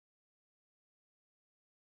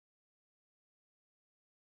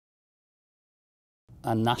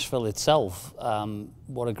and Nashville itself,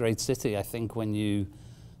 what a great city. I think when you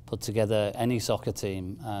put together any soccer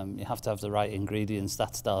team, you have to have the right ingredients.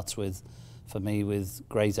 That starts with, for me, with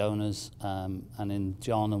great owners, and in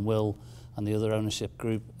John and Will and the other ownership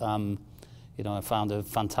group, you know, I found a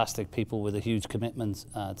fantastic people with a huge commitment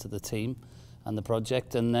to the team and the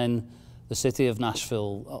project. And then the city of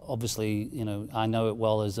Nashville, obviously, you know, I know it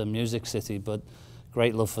well as a music city, but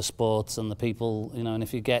great love for sports and the people, you know, and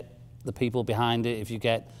if you get the people behind it, if you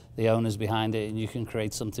get the owners behind it, and you can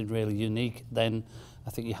create something really unique, then I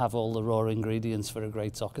think you have all the raw ingredients for a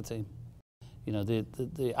great soccer team. You know,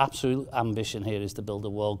 the absolute ambition here is to build a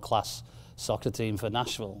world-class soccer team for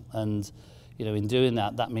Nashville. And, you know, in doing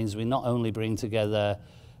that, that means we not only bring together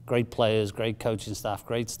great players, great coaching staff,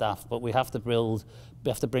 great staff, but we have to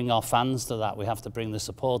bring our fans to that. We have to bring the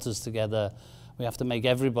supporters together. We have to make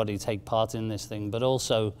everybody take part in this thing, but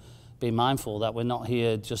also be mindful that we're not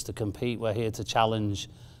here just to compete. We're here to challenge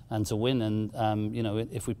and to win. And, you know,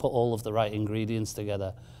 if we put all of the right ingredients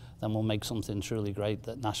together, then we'll make something truly great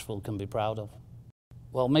that Nashville can be proud of.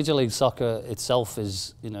 Well, Major League Soccer itself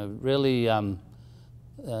is, you know, really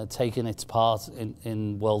taking its part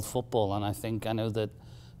in world football. And I know that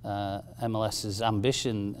MLS's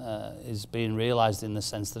ambition is being realized in the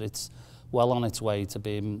sense that it's well on its way to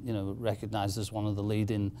being, you know, recognized as one of the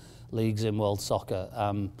leading leagues in world soccer.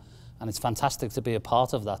 And it's fantastic to be a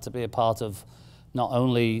part of that, to be a part of not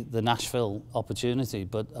only the Nashville opportunity,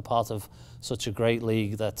 but a part of such a great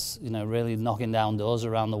league that's, you know, really knocking down doors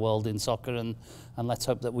around the world in soccer. And let's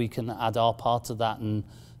hope that we can add our part to that and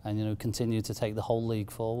you know, continue to take the whole league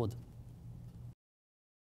forward.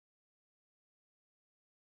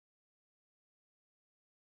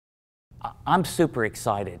 I'm super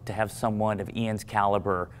excited to have someone of Ian's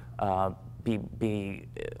caliber be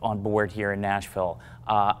on board here in Nashville.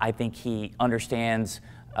 I think he understands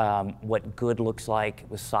what good looks like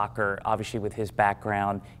with soccer. Obviously, with his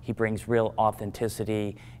background, he brings real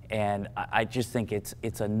authenticity, and I just think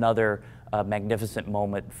it's another magnificent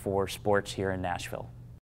moment for sports here in Nashville.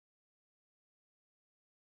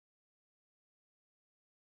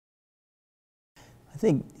 I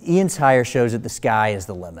think Ian's hire shows that the sky is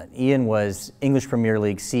the limit. Ian was English Premier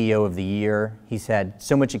League CEO of the Year. He's had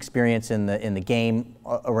so much experience in the game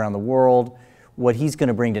around the world. What he's going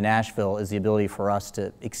to bring to Nashville is the ability for us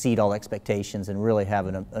to exceed all expectations and really have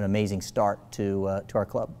an amazing start to our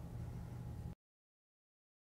club.